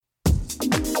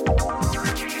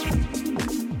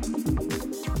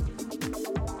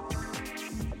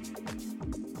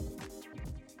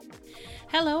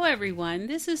Hello, everyone.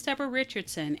 This is Deborah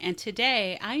Richardson, and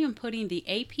today I am putting the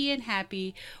AP in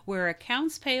Happy, where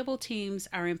accounts payable teams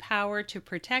are empowered to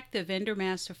protect the vendor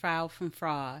master file from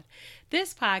fraud.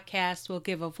 This podcast will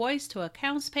give a voice to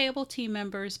accounts payable team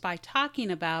members by talking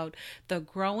about the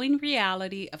growing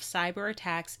reality of cyber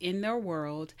attacks in their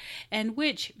world and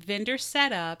which vendor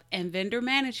setup and vendor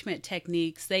management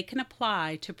techniques they can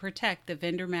apply to protect the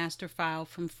vendor master file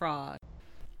from fraud.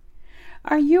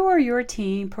 Are you or your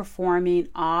team performing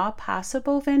all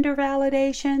possible vendor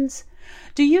validations?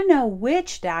 Do you know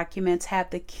which documents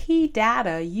have the key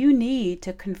data you need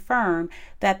to confirm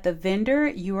that the vendor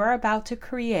you are about to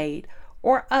create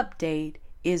or update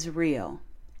is real?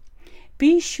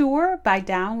 Be sure by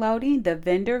downloading the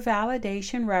vendor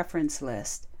validation reference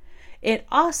list. It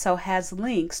also has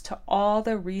links to all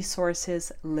the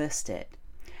resources listed.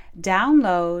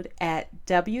 Download at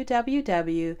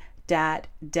www.Deborah,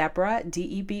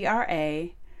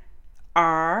 D-E-B-R-A,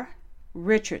 R.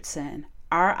 Richardson,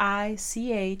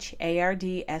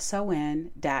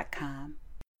 RICHARDSON.com.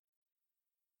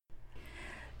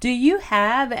 Do you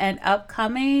have an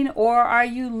upcoming or are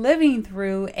you living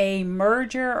through a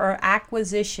merger or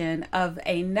acquisition of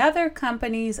another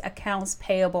company's accounts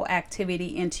payable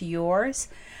activity into yours?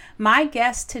 My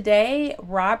guest today,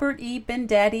 Robert E.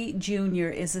 Bendetti Jr.,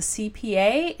 is a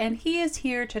CPA, and he is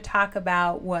here to talk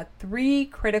about what 3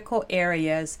 critical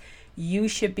areas you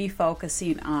should be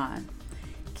focusing on.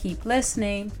 Keep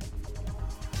listening.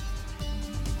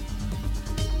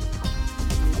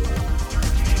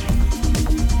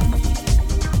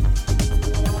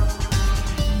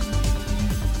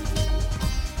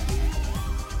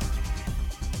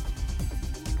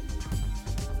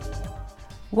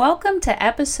 Welcome to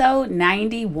episode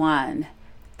 91,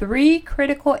 3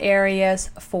 critical areas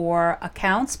for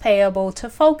accounts payable to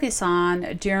focus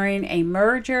on during a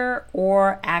merger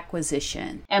or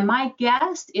acquisition. And my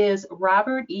guest is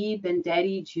Robert E.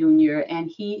 Bendetti Jr., and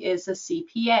he is a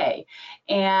CPA.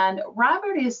 And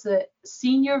Robert is the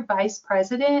Senior Vice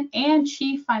President and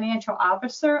Chief Financial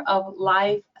Officer of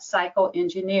Life Cycle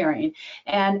Engineering.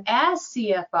 And as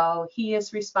CFO, he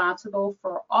is responsible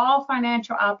for all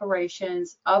financial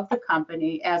operations of the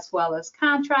company, as well as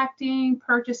contracting,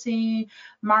 purchasing,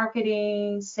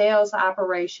 marketing, sales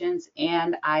operations,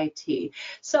 and IT.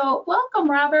 So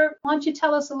welcome, Robert. Why don't you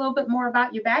tell us a little bit more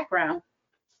about your background?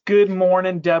 Good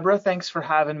morning, Deborah. Thanks for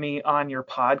having me on your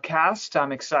podcast.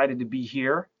 I'm excited to be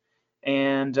here.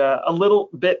 And a little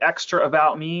bit extra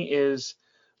about me is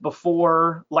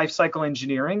before Lifecycle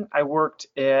Engineering, I worked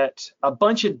at a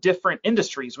bunch of different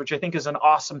industries, which I think is an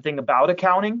awesome thing about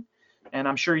accounting. And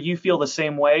I'm sure you feel the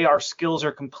same way. Our skills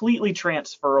are completely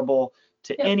transferable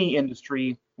to any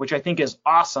industry, which I think is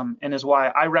awesome and is why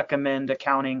I recommend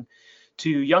accounting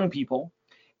to young people.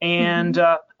 And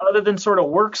other than sort of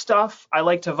work stuff, I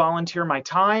like to volunteer my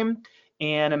time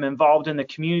and I'm involved in the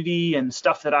community and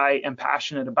stuff that I am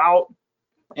passionate about.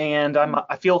 And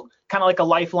I feel kind of like a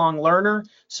lifelong learner.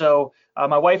 So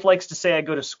my wife likes to say I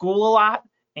go to school a lot.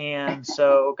 And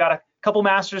so got a couple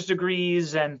master's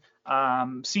degrees and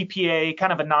CPA,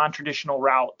 kind of a non-traditional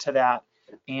route to that.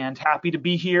 And happy to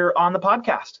be here on the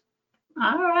podcast.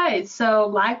 All right. So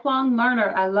lifelong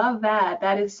learner. I love that.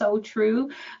 That is so true.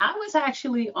 I was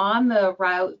actually on the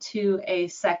route to a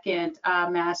second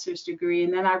master's degree,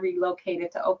 and then I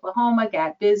relocated to Oklahoma,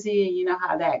 got busy, and you know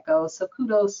how that goes. So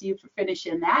kudos to you for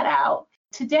finishing that out.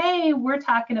 Today, we're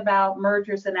talking about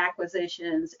mergers and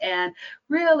acquisitions, and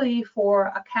really for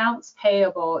accounts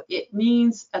payable, it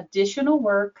means additional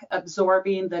work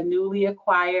absorbing the newly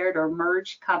acquired or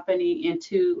merged company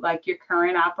into like your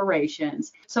current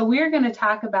operations. So we're going to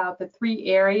talk about the 3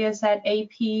 areas at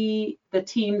AP the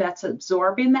team that's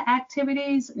absorbing the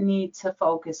activities need to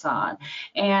focus on.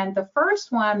 And the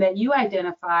first one that you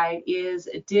identified is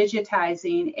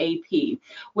digitizing AP,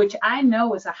 which I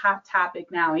know is a hot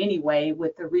topic now anyway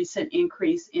with the recent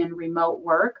increase in remote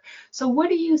work. So what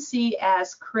do you see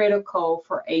as critical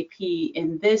for AP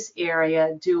in this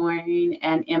area during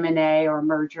an M&A or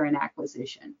merger and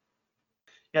acquisition?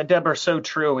 Yeah, Deborah, so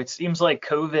true. It seems like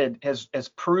COVID has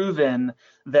proven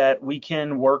that we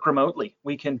can work remotely.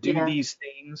 We can do these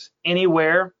things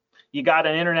anywhere. You got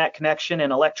an internet connection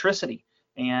and electricity.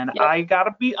 And I got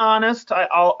to be honest,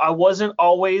 I wasn't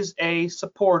always a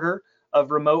supporter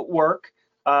of remote work.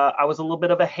 I was a little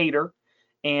bit of a hater.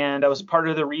 And I was part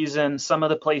of the reason some of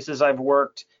the places I've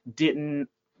worked didn't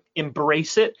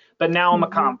embrace it. But now I'm a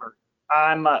convert.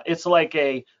 It's like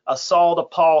a Saul to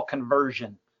Paul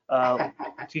conversion.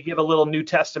 To give a little New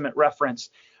Testament reference,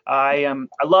 I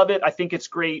love it. I think it's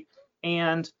great,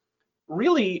 and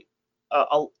really,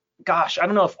 gosh, I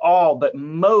don't know if all, but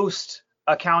most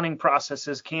accounting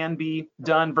processes can be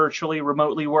done virtually,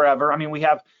 remotely, wherever. I mean, we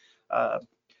have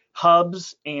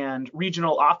hubs and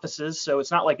regional offices, so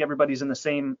it's not like everybody's in the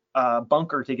same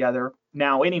bunker together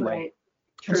now anyway. Right.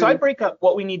 And so I break up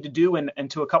what we need to do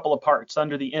into a couple of parts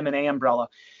under the M&A umbrella.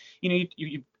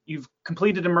 You've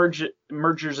completed a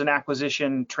mergers and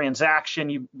acquisition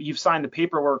transaction. You've signed the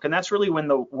paperwork, and that's really when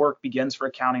the work begins for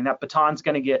accounting. That baton's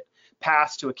going to get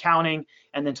passed to accounting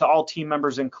and then to all team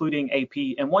members, including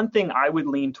AP. And one thing I would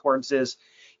lean towards is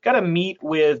you got to meet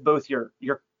with both your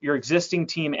existing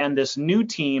team and this new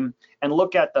team and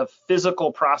look at the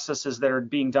physical processes that are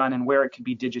being done and where it could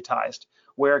be digitized,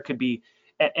 where it could be,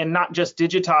 and not just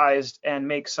digitized and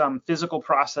make some physical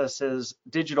processes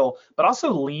digital, but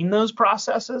also lean those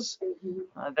processes,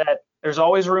 that there's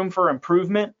always room for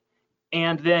improvement.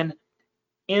 And then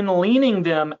in leaning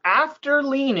them, after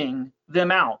leaning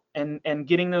them out and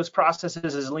getting those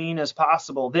processes as lean as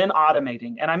possible, then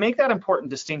automating. And I make that important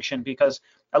distinction because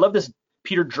I love this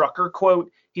Peter Drucker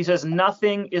quote. He says,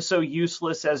 "Nothing is so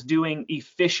useless as doing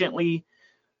efficiently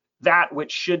that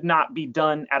which should not be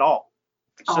done at all."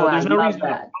 So there's no reason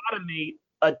to automate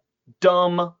a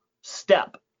dumb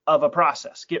step of a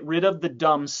process. Get rid of the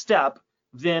dumb step,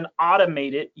 then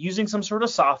automate it using some sort of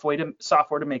software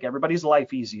to make everybody's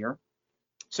life easier.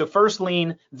 So first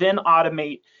lean, then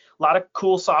automate. A lot of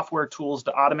cool software tools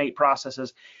to automate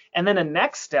processes. And then a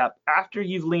next step, after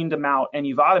you've leaned them out and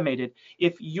you've automated,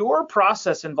 if your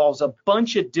process involves a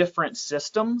bunch of different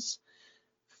systems,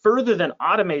 further than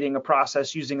automating a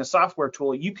process using a software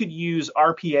tool, you could use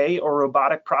RPA or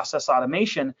robotic process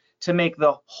automation to make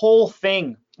the whole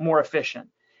thing more efficient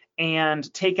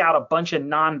and take out a bunch of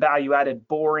non-value added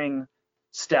boring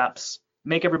steps,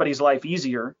 make everybody's life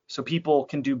easier so people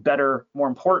can do better, more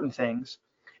important things.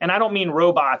 And I don't mean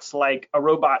robots like a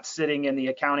robot sitting in the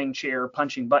accounting chair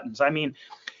punching buttons. I mean,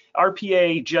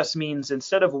 RPA just means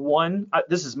instead of one,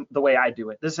 this is the way I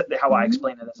do it, this is how I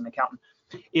explain it as an accountant,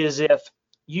 is if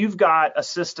you've got a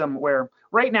system where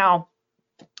right now,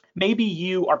 maybe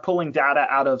you are pulling data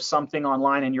out of something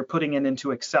online and you're putting it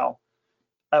into Excel.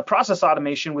 Process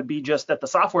automation would be just that the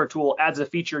software tool adds a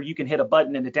feature, you can hit a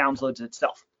button and it downloads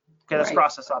itself. Okay, that's right.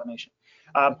 Process automation.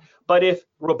 But if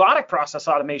robotic process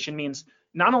automation means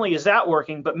not only is that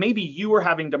working, but maybe you are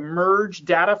having to merge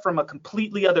data from a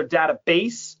completely other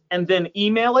database and then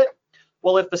email it.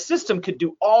 Well, if the system could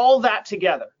do all that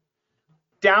together,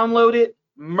 download it,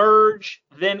 merge,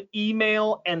 then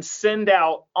email and send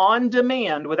out on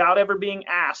demand without ever being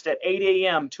asked at 8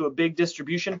 a.m. to a big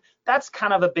distribution, that's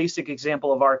kind of a basic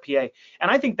example of RPA. And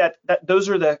I think that those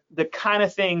are the kind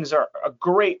of things are a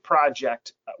great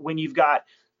project when you've got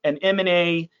an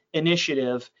M&A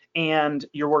initiative and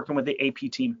you're working with the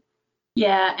AP team.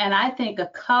 Yeah, and I think a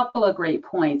couple of great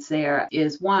points there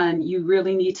is one, you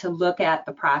really need to look at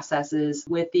the processes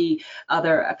with the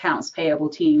other accounts payable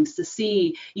teams to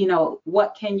see,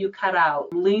 what can you cut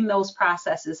out, lean those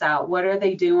processes out. What are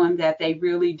they doing that they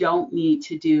really don't need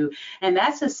to do? And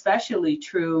that's especially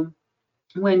true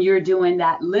when you're doing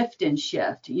that lift and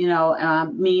shift,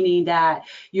 meaning that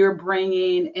you're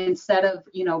bringing, instead of,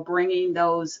 bringing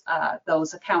those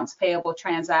accounts payable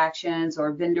transactions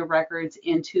or vendor records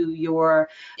into your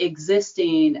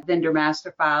existing vendor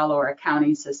master file or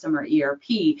accounting system or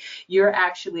ERP, you're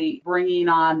actually bringing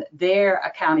on their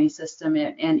accounting system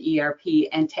and ERP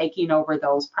and taking over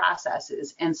those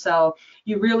processes. And so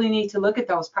you really need to look at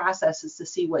those processes to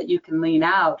see what you can lean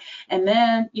out and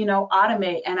then,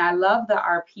 automate. And I love the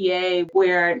RPA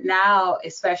where now,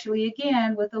 especially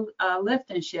again with the lift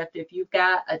and shift, if you've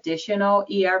got additional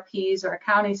ERPs or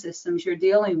accounting systems you're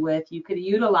dealing with, you could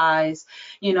utilize,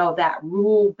 that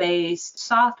rule-based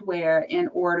software in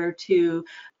order to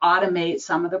automate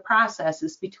some of the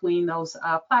processes between those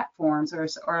platforms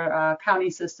or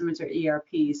accounting systems or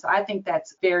ERPs. So I think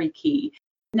that's very key.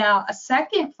 Now, a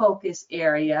second focus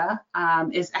area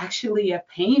is actually a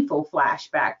painful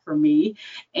flashback for me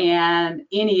and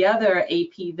any other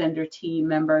AP vendor team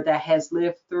member that has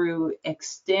lived through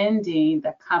extending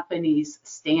the company's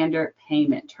standard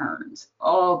payment terms.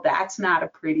 Oh, that's not a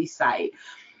pretty sight.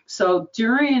 So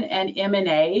during an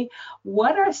M&A,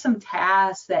 what are some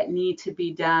tasks that need to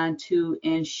be done to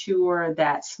ensure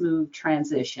that smooth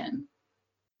transition?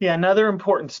 Yeah, another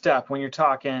important step when you're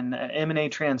talking M&A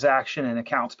transaction and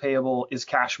accounts payable is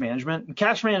cash management. And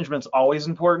cash management's always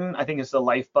important. I think it's the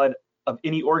lifeblood of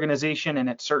any organization, and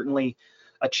it's certainly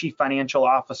a chief financial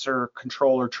officer,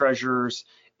 controller, treasurers,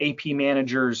 AP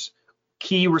managers'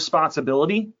 key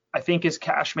responsibility, I think, is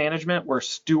cash management. We're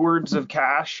stewards of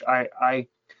cash. I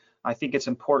I think it's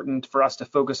important for us to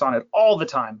focus on it all the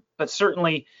time, but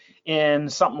certainly in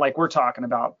something like we're talking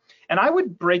about. And I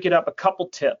would break it up a couple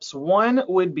tips. One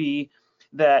would be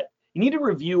that you need to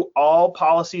review all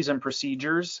policies and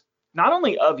procedures, not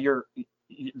only of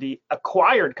the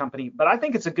acquired company, but I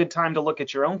think it's a good time to look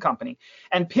at your own company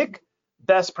and pick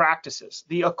best practices.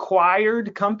 The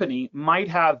acquired company might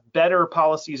have better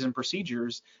policies and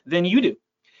procedures than you do.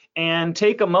 And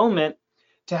take a moment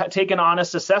to take an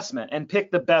honest assessment and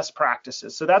pick the best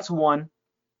practices. So that's one.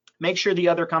 Make sure the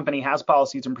other company has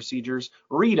policies and procedures,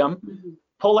 read them,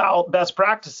 pull out best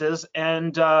practices,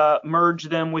 and merge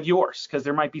them with yours, because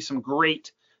there might be some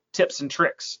great tips and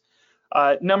tricks.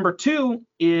 Number two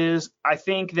is, I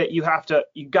think that you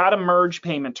got to merge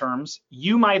payment terms.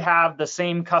 You might have the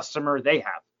same customer they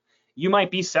have. You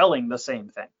might be selling the same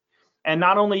thing. And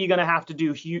not only are you going to have to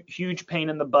do huge pain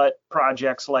in the butt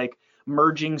projects like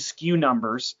merging SKU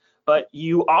numbers, but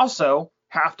you also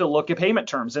have to look at payment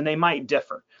terms, and they might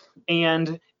differ.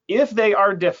 And if they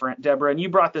are different, Deborah, and you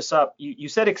brought this up, you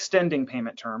said extending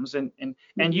payment terms, and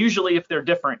usually if they're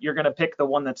different, you're going to pick the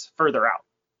one that's further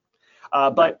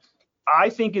out. But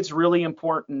I think it's really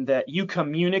important that you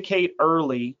communicate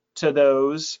early to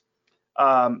those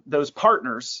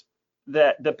partners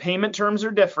that the payment terms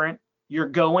are different. You're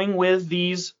going with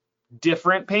these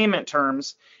different payment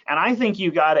terms, and I think you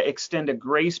got to extend a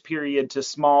grace period to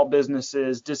small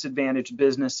businesses, disadvantaged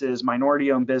businesses,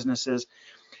 minority-owned businesses.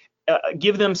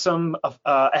 Give them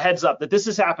a heads up that this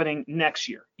is happening next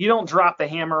year. You don't drop the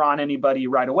hammer on anybody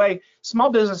right away. Small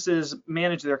businesses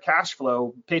manage their cash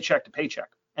flow paycheck to paycheck,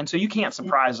 and so you can't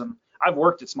surprise them. I've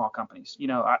worked at small companies.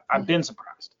 I've been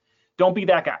surprised. Don't be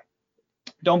that guy.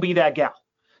 Don't be that gal.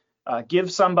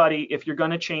 Give somebody, if you're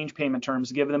going to change payment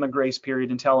terms, give them a grace period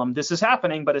and tell them this is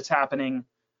happening, but it's happening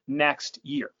next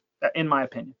year, in my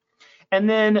opinion. And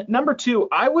then number two,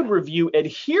 I would review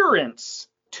adherence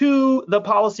to the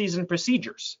policies and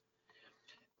procedures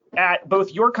at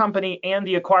both your company and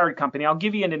the acquired company. I'll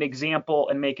give you an example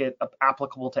and make it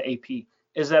applicable to AP,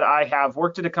 is that I have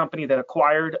worked at a company that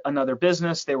acquired another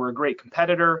business. They were a great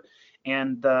competitor,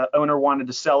 and the owner wanted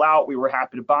to sell out. We were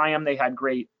happy to buy them. They had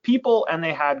great people and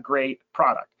they had great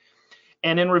product.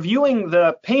 And in reviewing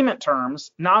the payment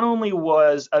terms, not only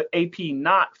was AP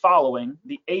not following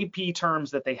the AP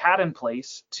terms that they had in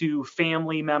place to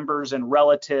family members and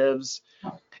relatives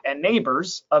and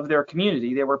neighbors of their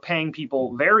community, they were paying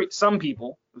some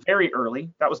people very early.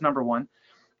 That was number one.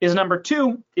 Number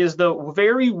two is the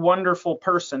very wonderful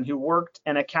person who worked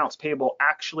in accounts payable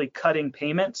actually cutting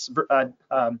payments,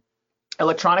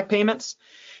 electronic payments,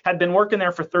 had been working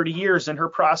there for 30 years, and her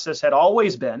process had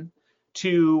always been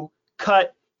to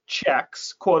cut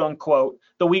checks, quote unquote,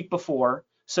 the week before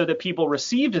so that people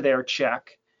received their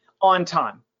check on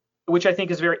time, which I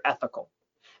think is very ethical.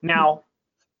 Now,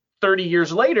 30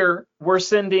 years later, we're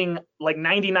sending like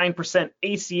 99%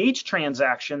 ACH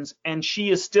transactions, and she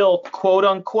is still, quote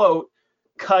unquote,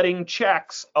 cutting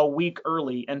checks a week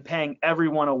early and paying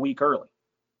everyone a week early.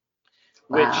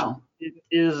 Wow. Which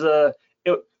is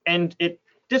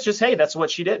hey, that's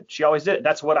what she did. She always did it.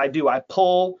 That's what I do. I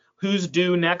pull who's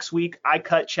due next week. I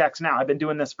cut checks now. I've been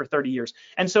doing this for 30 years.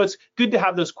 And so it's good to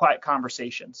have those quiet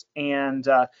conversations and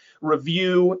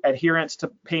review adherence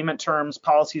to payment terms,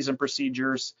 policies, and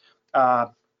procedures.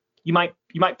 You might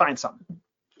find something.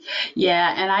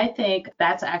 Yeah, and I think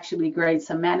that's actually great.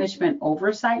 Some management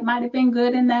oversight might have been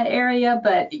good in that area,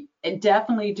 but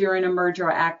definitely during a merger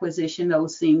or acquisition,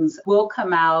 those things will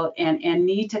come out and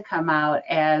need to come out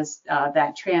as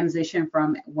that transition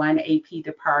from one AP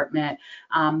department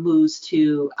moves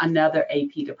to another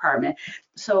AP department.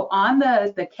 So on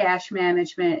the cash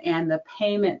management and the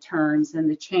payment terms and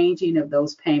the changing of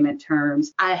those payment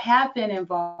terms, I have been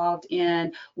involved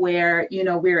in where,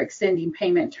 we're extending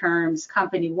payment terms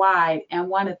company-wide. And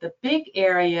one of the big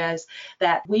areas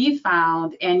that we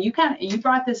found, and you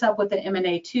brought this up with the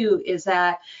M&A too, is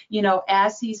that,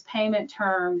 as these payment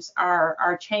terms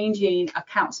are changing,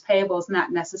 accounts payable is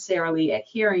not necessarily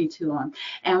adhering to them.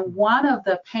 And one of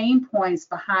the pain points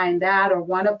behind that, or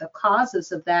one of the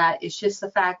causes of that, is just the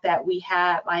fact that we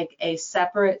had like a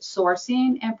separate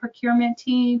sourcing and procurement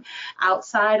team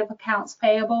outside of accounts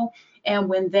payable. And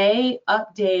when they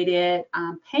updated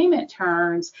payment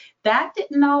terms, that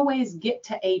didn't always get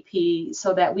to AP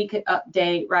so that we could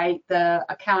update, right, the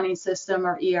accounting system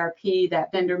or ERP,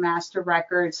 that vendor master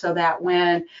record, so that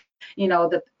when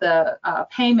the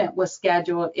payment was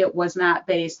scheduled, it was not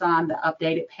based on the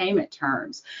updated payment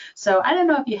terms. So I don't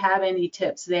know if you have any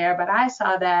tips there, but I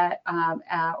saw that,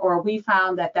 or we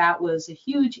found that that was a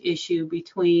huge issue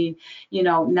between,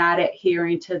 not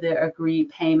adhering to the agreed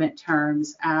payment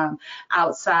terms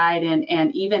outside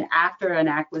and even after an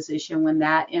acquisition when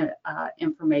that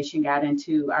information got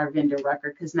into our vendor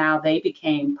record, because now they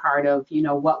became part of,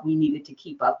 what we needed to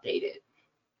keep updated.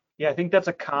 Yeah, I think that's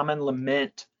a common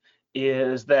lament,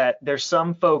 is that there's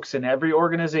some folks in every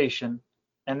organization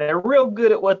and they're real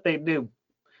good at what they do,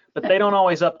 but they don't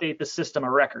always update the system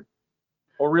of record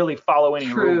or really follow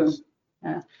any rules.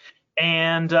 Yeah.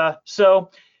 And so,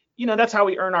 that's how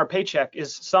we earn our paycheck,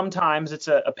 is sometimes it's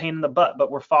a pain in the butt, but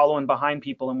we're following behind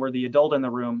people and we're the adult in the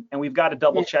room, and we've got to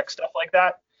double check stuff like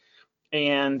that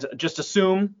and just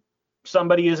assume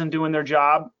somebody isn't doing their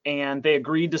job and they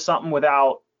agreed to something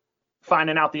without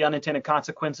finding out the unintended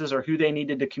consequences or who they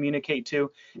needed to communicate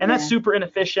to. And that's super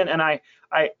inefficient. And I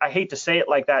hate to say it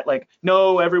like that, like,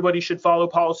 no, everybody should follow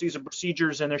policies and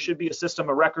procedures and there should be a system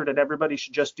of record and everybody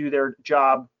should just do their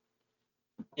job.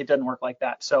 It doesn't work like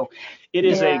that. So it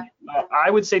is I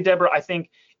would say, Deborah, I think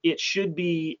it should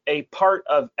be a part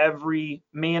of every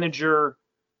manager,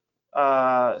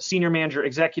 senior manager,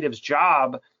 executive's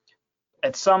job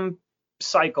at some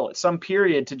cycle, at some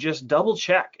period, to just double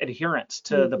check adherence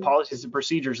to the policies and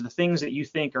procedures, the things that you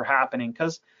think are happening,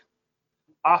 because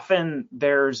often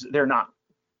they're not.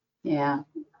 Yeah.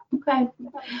 Okay.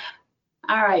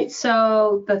 All right.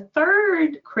 So the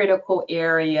third critical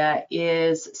area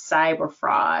is cyber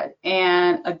fraud.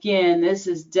 And again, this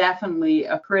is definitely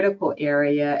a critical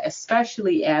area,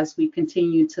 especially as we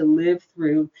continue to live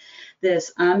through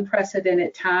this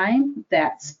unprecedented time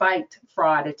that spiked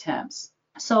fraud attempts.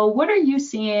 So what are you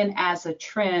seeing as a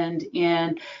trend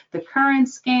in the current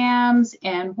scams,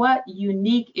 and what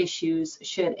unique issues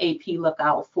should AP look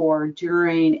out for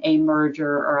during a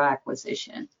merger or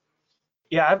acquisition?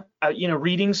 Yeah,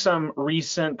 reading some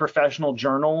recent professional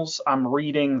journals, I'm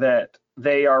reading that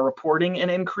they are reporting an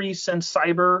increase in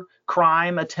cyber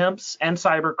crime attempts and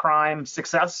cyber crime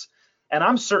success. And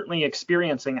I'm certainly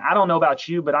experiencing, I don't know about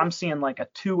you, but I'm seeing like a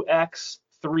 2x,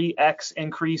 3x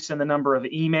increase in the number of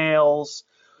emails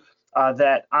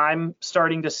that I'm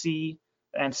starting to see.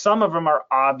 And some of them are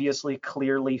obviously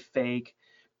clearly fake,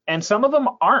 and some of them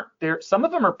aren't. Some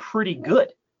of them are pretty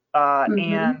good.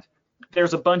 And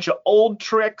there's a bunch of old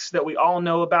tricks that we all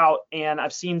know about, and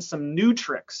I've seen some new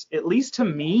tricks. At least to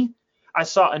me, I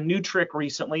saw a new trick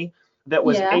recently that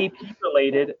was AP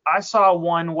related. I saw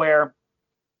one where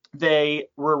they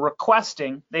were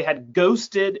requesting, they had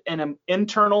ghosted an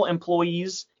internal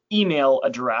employee's email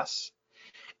address,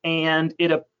 and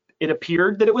it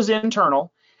appeared that it was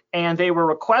internal, and they were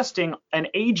requesting an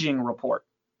aging report.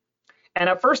 And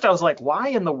at first I was like, why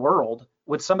in the world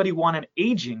would somebody want an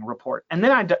aging report? And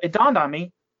then it dawned on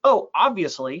me, oh,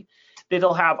 obviously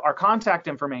it'll have our contact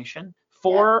information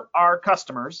for our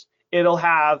customers. It'll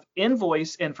have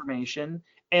invoice information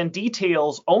and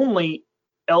details only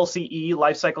LCE,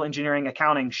 Lifecycle Engineering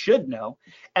Accounting, should know.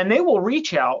 And they will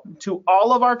reach out to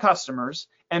all of our customers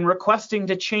and requesting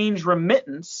to change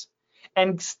remittance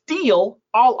and steal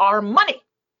all our money.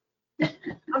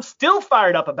 I'm still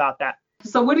fired up about that.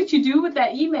 So what did you do with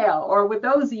that email, or with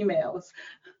those emails?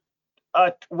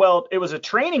 Well, it was a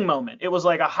training moment. It was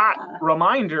like a hot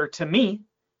reminder to me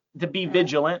to be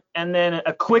vigilant, and then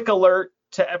a quick alert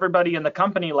to everybody in the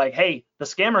company, like, hey, the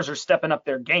scammers are stepping up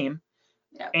their game.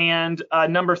 And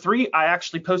number 3, I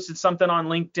actually posted something on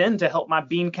LinkedIn to help my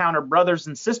bean counter brothers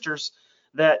and sisters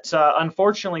that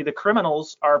unfortunately the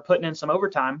criminals are putting in some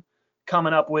overtime,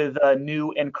 coming up with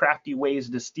new and crafty ways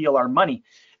to steal our money.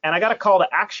 And I got a call to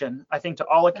action, I think, to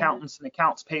all accountants and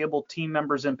accounts payable team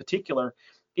members in particular,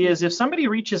 is if somebody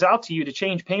reaches out to you to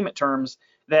change payment terms,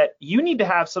 that you need to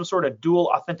have some sort of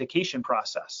dual authentication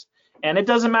process. And it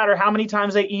doesn't matter how many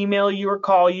times they email you or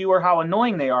call you or how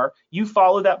annoying they are, you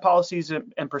follow that policies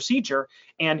and procedure,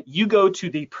 and you go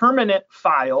to the permanent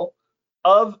file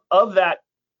of that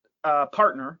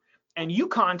partner, and you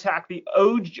contact the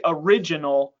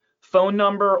original phone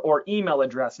number or email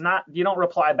address. You don't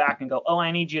reply back and go, oh,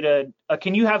 I need you to,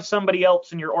 can you have somebody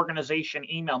else in your organization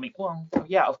email me? Well,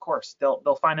 yeah, of course,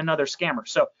 they'll find another scammer.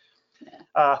 So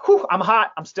I'm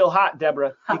hot. I'm still hot,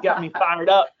 Deborah. You got me fired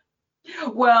up.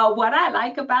 Well, what I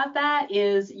like about that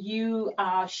is you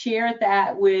shared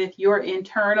that with your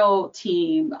internal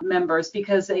team members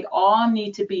because they all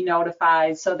need to be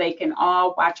notified so they can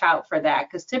all watch out for that.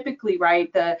 Because typically,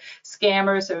 right, the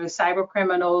scammers or the cyber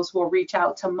criminals will reach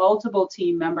out to multiple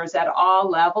team members at all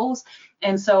levels.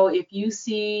 And so if you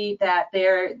see that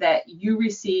you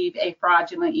received a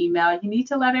fraudulent email, you need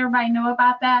to let everybody know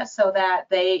about that so that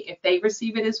if they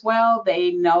receive it as well,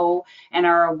 they know and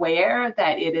are aware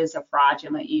that it is a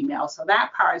fraudulent email. So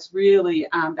that part is really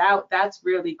that's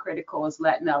really critical, is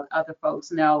letting other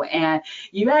folks know. And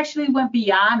you actually went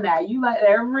beyond that. You let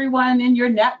everyone in your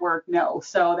network know.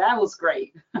 So that was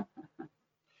great.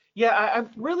 Yeah, I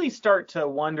really start to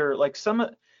wonder, like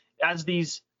as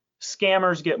these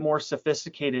scammers get more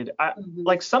sophisticated, Mhm.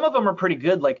 like some of them are pretty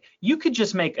good. Like you could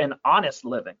just make an honest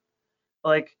living.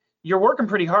 Like you're working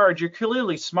pretty hard, you're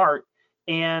clearly smart,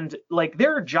 and like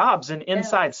there are jobs in Yeah,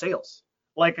 inside sales.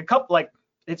 Like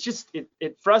it's just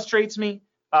it frustrates me.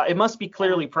 It must be yeah.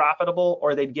 clearly profitable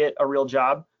or they'd get a real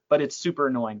job, but it's super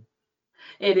annoying.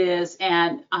 It is.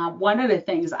 And one of the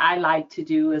things I like to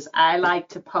do is I like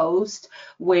to post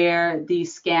where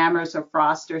these scammers or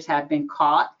fraudsters have been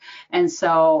caught. And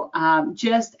so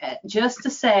just to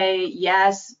say,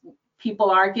 yes,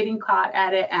 people are getting caught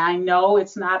at it. And I know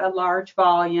it's not a large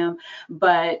volume,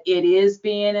 but it is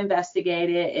being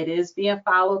investigated. It is being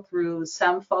followed through.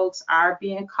 Some folks are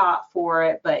being caught for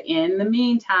it. But in the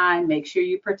meantime, make sure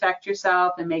you protect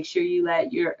yourself and make sure you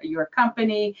let your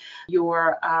company,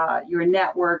 your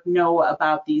network know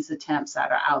about these attempts that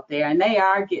are out there, and they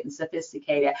are getting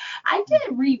sophisticated. I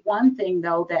did read one thing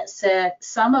though that said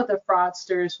some of the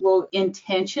fraudsters will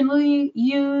intentionally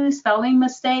use spelling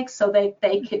mistakes so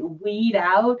they can weed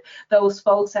out those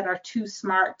folks that are too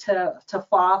smart to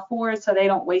fall for it, so they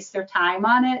don't waste their time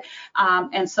on it.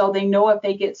 And so they know if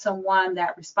they get someone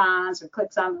that responds or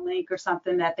clicks on the link or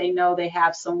something, that they know they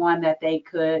have someone that they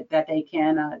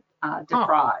can Huh.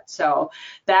 defraud. So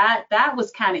that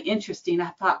was kind of interesting.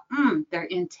 I thought, they're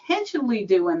intentionally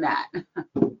doing that.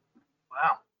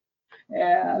 Wow.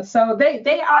 Yeah. So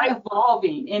they are I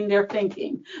evolving in their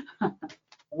thinking.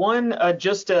 one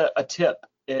just a tip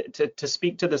to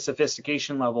speak to the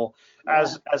sophistication level, Yeah.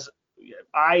 as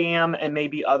I am and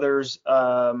maybe others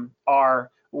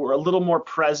are. We're a little more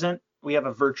present. We have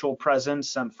a virtual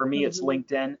presence. For me, it's Hmm.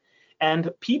 LinkedIn,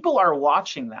 and people are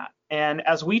watching that. And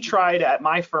as we tried at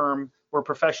my firm, we're a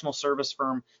professional service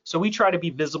firm, so we try to be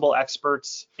visible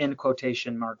experts in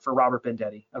quotation mark for Robert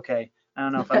Bendetti. Okay, I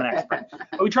don't know if I'm an expert,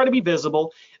 but we try to be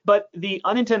visible. But the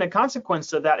unintended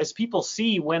consequence of that is people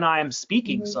see when I'm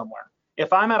speaking Hmm. somewhere.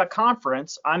 If I'm at a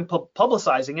conference, I'm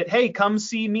publicizing it. Hey, come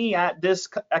see me at this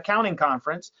accounting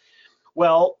conference.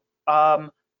 Well,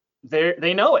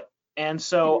 they know it. And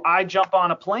so I jump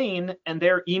on a plane and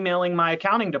they're emailing my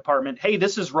accounting department. Hey,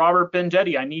 this is Robert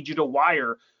Bendetti. I need you to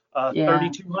wire Yeah.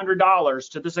 $3,200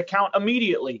 to this account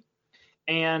immediately.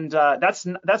 And that's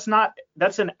an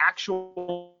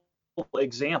actual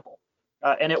example.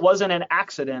 And it wasn't an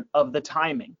accident of the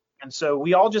timing. And so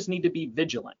we all just need to be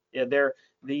vigilant.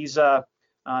 The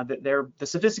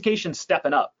sophistication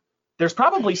stepping up. There's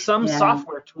probably some Yeah.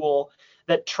 software tool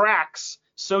that tracks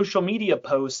social media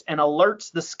posts and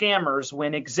alerts the scammers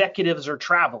when executives are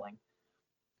traveling.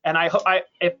 And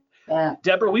if Yeah.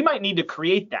 Deborah, we might need to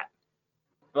create that.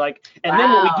 Like, and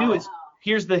then what we do Wow. is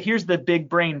here's the big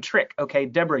brain trick. Okay,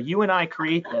 Deborah, you and I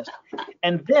create this,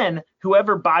 and then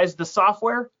whoever buys the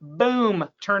software, boom,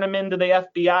 turn them into the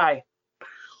FBI.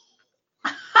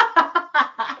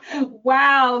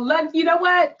 Wow. You know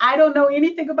what? I don't know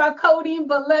anything about coding,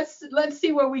 but let's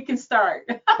see where we can start.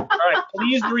 All right,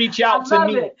 please reach I out to love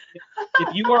me it.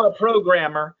 if you are a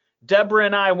programmer. Deborah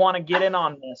and I want to get in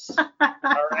on this.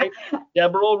 All right,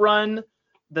 Deborah will run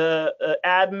the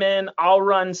admin. I'll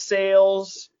run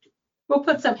sales. We'll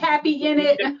put some happy We in need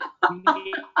it. to, we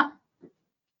need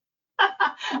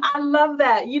I love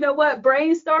that. You know what?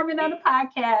 Brainstorming on a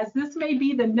podcast. This may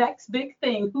be the next big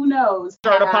thing. Who knows? to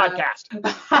start a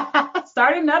podcast.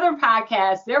 Start another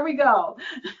podcast. There we go.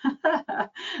 All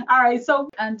right. So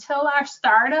until our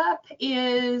startup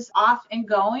is off and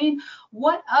going,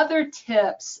 what other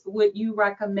tips would you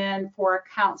recommend for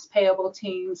accounts payable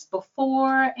teams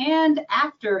before and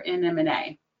after an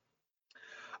M&A?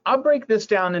 I'll break this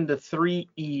down into 3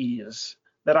 E's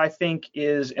that I think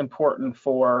is important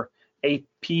for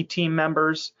AP team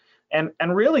members and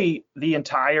really the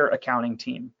entire accounting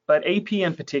team, but AP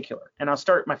in particular. And I'll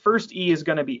start, my first E is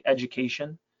going to be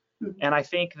education. And I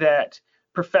think that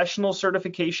professional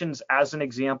certifications, as an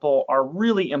example, are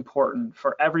really important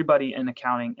for everybody in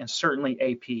accounting and certainly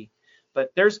AP. But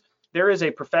there's there is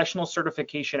a professional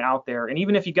certification out there. And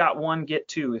even if you got one, get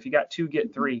two. If you got two,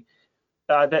 get three.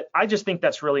 That I just think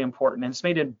that's really important. And it's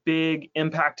made a big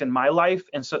impact in my life.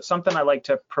 And so it's something I like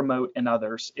to promote in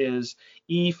others is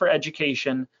E for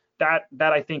education. That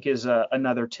I think is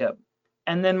another tip.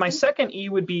 And then my second E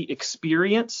would be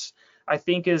experience. I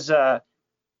think as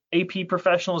AP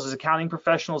professionals, as accounting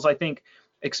professionals, I think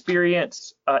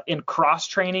experience in cross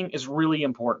training is really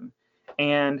important.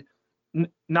 And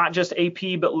not just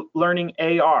AP, but learning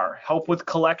AR, help with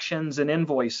collections and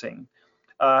invoicing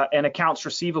and accounts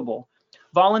receivable.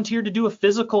 Volunteer to do a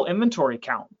physical inventory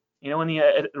count. When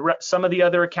some of the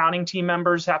other accounting team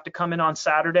members have to come in on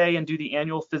Saturday and do the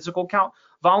annual physical count,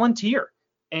 volunteer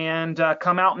and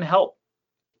come out and help.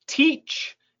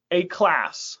 Teach a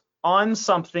class on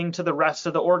something to the rest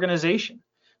of the organization.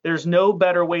 There's no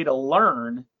better way to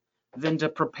learn than to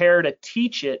prepare to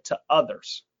teach it to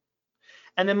others.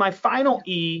 And then my final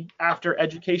E after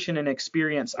education and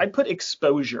experience, I put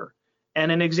exposure.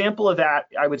 And an example of that,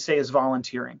 I would say, is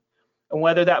volunteering. And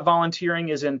whether that volunteering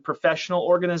is in professional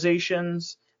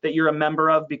organizations that you're a member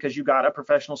of because you got a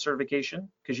professional certification,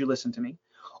 because you listened to me,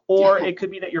 or it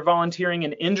could be that you're volunteering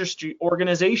in industry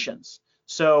organizations.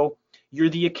 So you're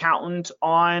the accountant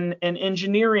on an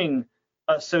engineering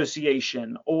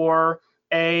association or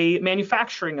a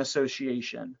manufacturing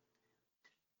association.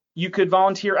 You could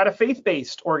volunteer at a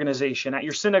faith-based organization, at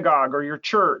your synagogue or your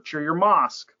church or your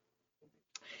mosque.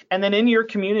 And then in your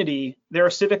community, there are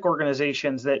civic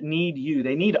organizations that need you.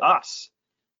 They need us,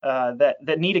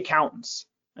 that need accountants.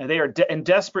 They are in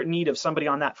desperate need of somebody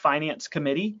on that finance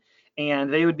committee,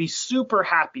 and they would be super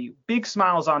happy, big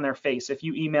smiles on their face if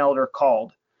you emailed or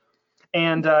called.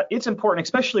 And it's important,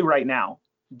 especially right now.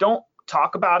 Don't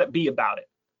talk about it, be about it.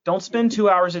 Don't spend 2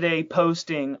 hours a day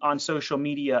posting on social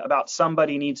media about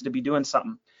somebody needs to be doing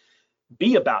something.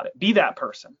 Be about it, be that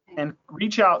person, and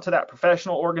reach out to that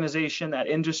professional organization, that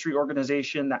industry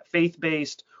organization, that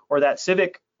faith-based or that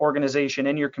civic organization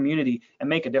in your community and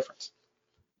make a difference.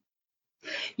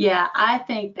 Yeah, I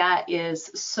think that is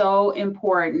so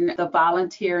important, the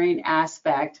volunteering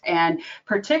aspect. And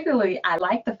particularly, I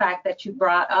like the fact that you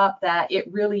brought up that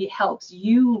it really helps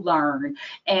you learn.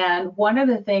 And one of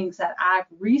the things that I've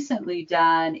recently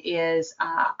done is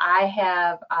I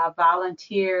have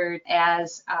volunteered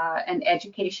as an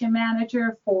education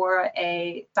manager for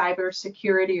a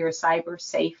cybersecurity or cyber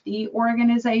safety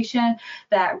organization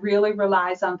that really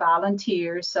relies on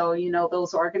volunteers. So,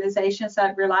 those organizations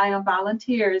that rely on volunteers,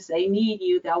 they need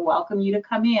you, they'll welcome you to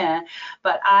come in.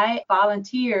 But I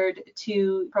volunteered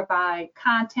to provide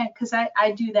content because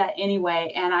I do that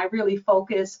anyway, and I really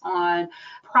focus on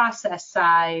process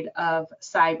side of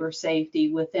cyber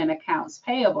safety within accounts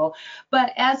payable.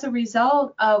 But as a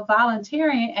result of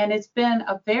volunteering, and it's been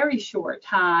a very short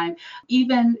time,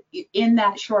 even in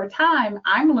that short time,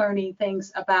 I'm learning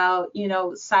things about,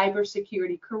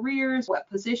 cybersecurity careers, what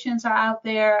positions are out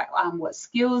there, what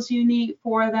skills you need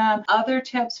for them, other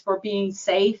tips for being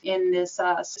safe in this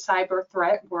cyber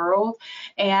threat world.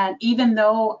 And even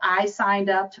though I signed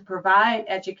up to provide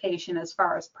education as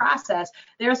far as process,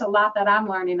 there's a lot that I'm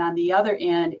learning on the other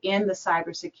end in the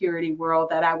cybersecurity world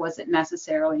that I wasn't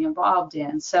necessarily involved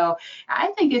in. So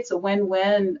I think it's a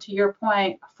win-win, to your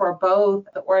point, for both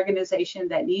the organization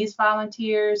that needs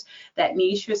volunteers, that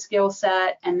needs your skill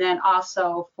set, and then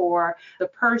also for the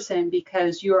person,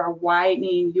 because you are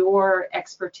widening your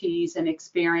expertise and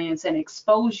experience and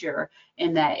exposure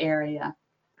in that area.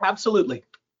 Absolutely.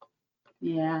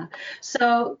 Yeah.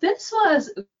 So this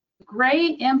was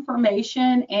great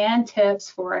information and tips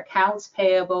for accounts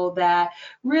payable that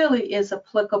really is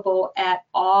applicable at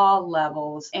all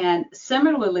levels, and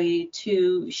similarly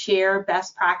to share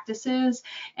best practices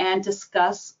and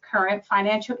discuss current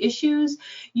financial issues.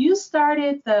 You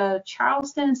started the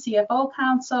Charleston CFO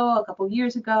Council a couple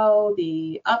years ago,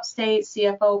 the Upstate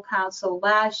CFO Council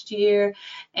last year,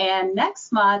 and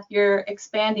next month you're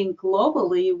expanding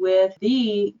globally with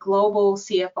the Global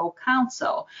CFO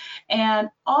Council. And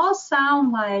all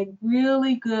sound like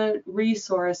really good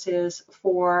resources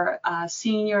for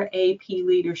senior AP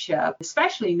leadership,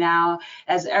 especially now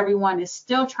as everyone is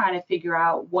still trying to figure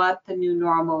out what the new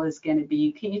normal is going to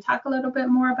be. Can you talk a little bit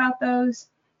more about those?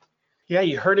 Yeah,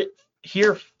 you heard it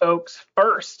here, folks,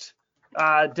 first.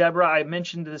 Deborah, I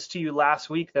mentioned this to you last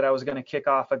week that I was going to kick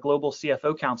off a global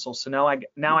CFO council. So now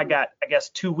I got, I guess,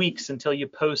 2 weeks until you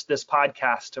post this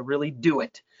podcast to really do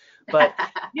it. But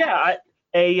yeah,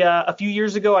 a few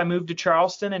years ago, I moved to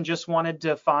Charleston and just wanted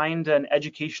to find an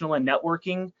educational and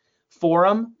networking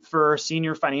forum for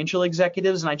senior financial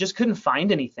executives. And I just couldn't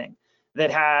find anything that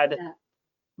had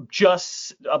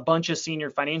just a bunch of senior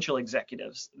financial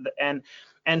executives.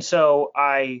 And so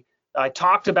I I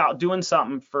talked about doing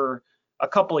something for a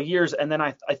couple of years, and then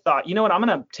I thought, you know what, I'm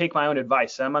going to take my own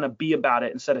advice. I'm going to be about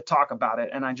it instead of talk about it.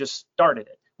 And I just started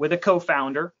it with a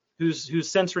co-founder who's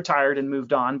since retired and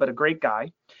moved on, but a great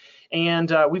guy.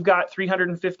 And we've got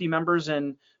 350 members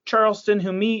in Charleston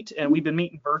who meet, and we've been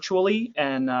meeting virtually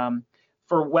and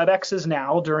for WebExes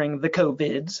now during the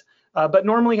COVIDs, but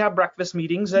normally have breakfast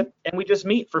meetings and we just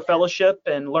meet for fellowship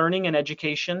and learning and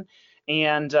education.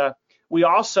 And we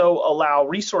also allow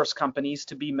resource companies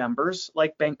to be members,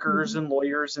 like bankers and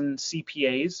lawyers and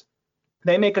CPAs.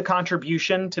 They make a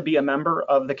contribution to be a member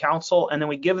of the council, and then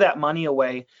we give that money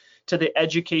away to the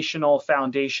Educational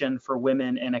Foundation for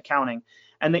Women in Accounting.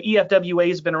 And the EFWA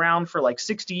has been around for like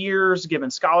 60 years, giving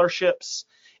scholarships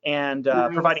and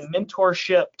providing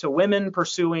mentorship to women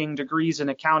pursuing degrees in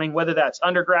accounting, whether that's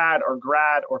undergrad or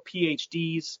grad or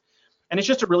PhDs. And it's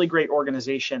just a really great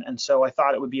organization. And so I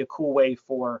thought it would be a cool way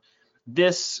for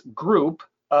this group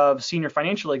of senior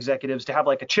financial executives to have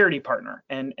like a charity partner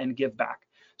and give back.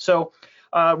 So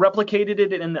replicated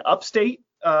it in the upstate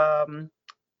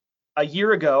a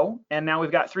year ago, and now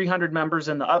we've got 300 members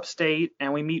in the upstate,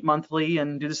 and we meet monthly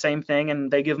and do the same thing, and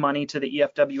they give money to the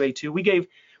EFWA too. We gave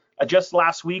just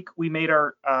last week, we made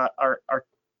our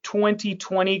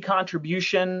 2020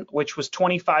 contribution, which was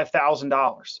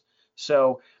 $25,000.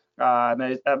 So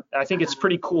I think it's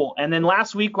pretty cool. And then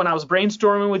last week when I was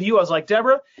brainstorming with you, I was like,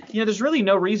 Deborah, there's really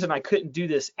no reason I couldn't do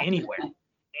this anyway.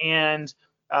 And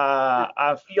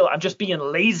I feel I'm just being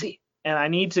lazy. And I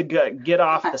need to get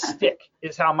off the stick,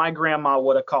 is how my grandma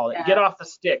would have called it. Yeah. Get off the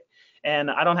stick. And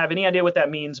I don't have any idea what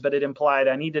that means, but it implied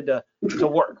I needed to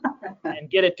work and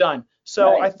get it done.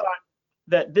 So right. I thought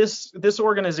that this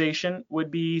organization would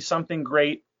be something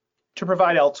great to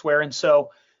provide elsewhere. And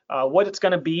so what it's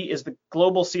going to be is the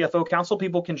Global CFO Council.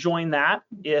 People can join that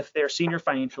if they're senior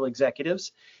financial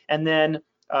executives. And then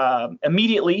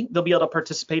immediately they'll be able to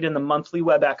participate in the monthly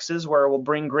WebExes, where we'll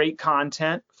bring great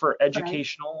content for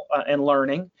educational and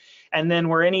learning. And then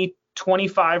where any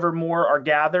 25 or more are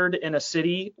gathered in a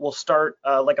city, we'll start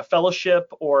like a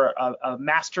fellowship or a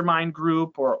mastermind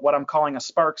group, or what I'm calling a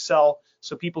Spark Cell,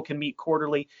 so people can meet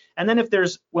quarterly. And then if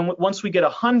once we get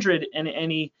 100 in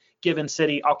any given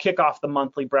city, I'll kick off the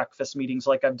monthly breakfast meetings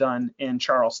like I've done in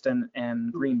Charleston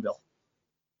and Greenville.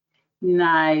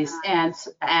 Nice. And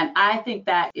I think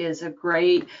that is a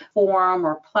great forum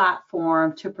or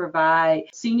platform to provide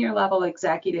senior level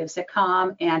executives to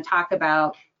come and talk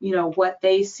about, what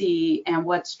they see and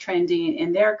what's trending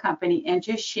in their company, and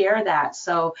just share that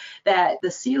so that the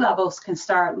C-levels can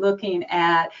start looking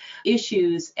at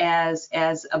issues as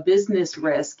a business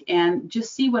risk and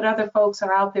just see what other folks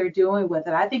are out there doing with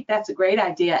it. I think that's a great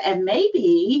idea. And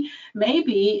maybe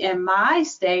in my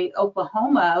state,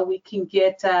 Oklahoma, we can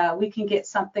get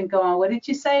something going. What did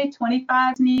you say?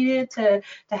 25 needed to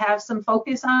have some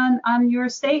focus on your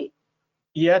state?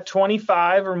 Yeah,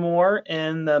 25 or more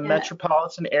in the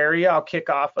metropolitan area. I'll kick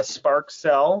off a Spark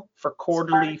Cell for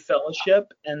quarterly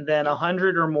fellowship, and then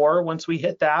 100 or more. Once we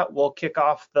hit that, we'll kick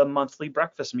off the monthly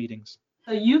breakfast meetings.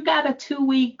 So you've got a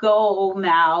 2-week goal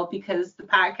now, because the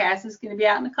podcast is going to be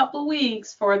out in a couple of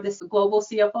weeks for this Global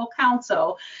CFO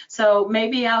Council. So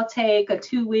maybe I'll take a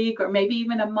 2-week or maybe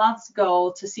even a month's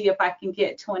goal to see if I can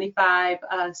get 25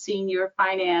 senior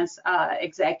finance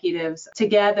executives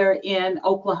together in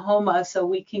Oklahoma so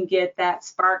we can get that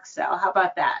Spark Cell. How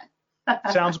about that?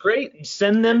 Sounds great.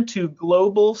 Send them to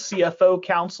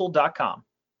globalcfocouncil.com.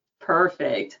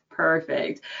 Perfect.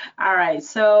 All right.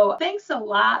 So thanks a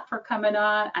lot for coming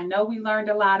on. I know we learned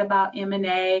a lot about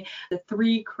M&A, the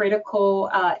 3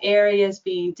 critical areas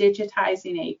being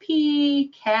digitizing AP,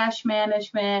 cash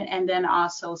management, and then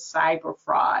also cyber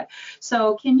fraud.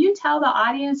 So can you tell the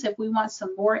audience, if we want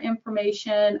some more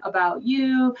information about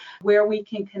you, where we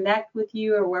can connect with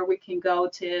you, or where we can go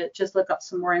to just look up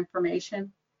some more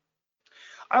information?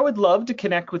 I would love to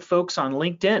connect with folks on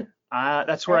LinkedIn.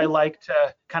 That's where I like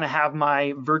to kind of have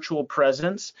my virtual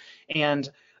presence. And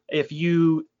if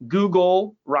you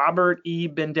Google Robert E.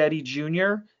 Bendetti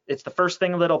Jr., it's the first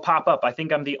thing that'll pop up. I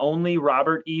think I'm the only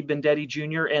Robert E. Bendetti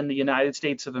Jr. in the United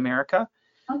States of America.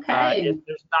 Okay.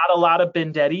 There's not a lot of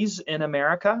Bendettis in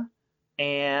America.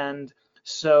 And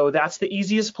so that's the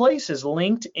easiest place, is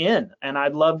LinkedIn. And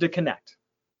I'd love to connect.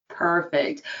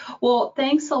 Perfect. Well,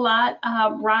 thanks a lot,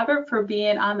 Robert, for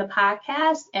being on the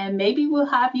podcast, and maybe we'll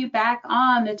have you back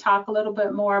on to talk a little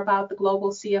bit more about the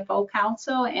Global CFO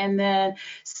Council, and then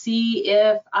see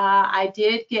if I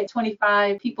did get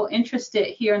 25 people interested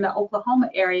here in the Oklahoma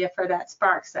area for that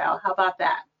Spark Cell. How about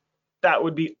that? That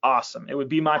would be awesome. It would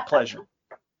be my pleasure.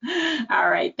 All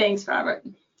right. Thanks, Robert.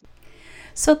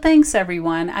 So thanks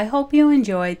everyone. I hope you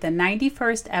enjoyed the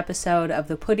 91st episode of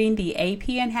the Putting the AP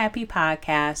in Happy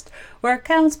podcast, where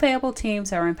accounts payable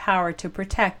teams are empowered to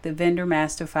protect the vendor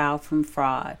master file from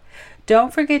fraud.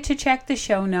 Don't forget to check the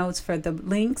show notes for the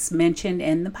links mentioned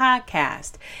in the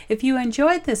podcast. If you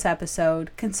enjoyed this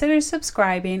episode, consider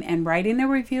subscribing and writing a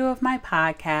review of my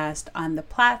podcast on the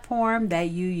platform that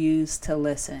you use to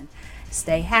listen.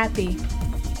 Stay happy.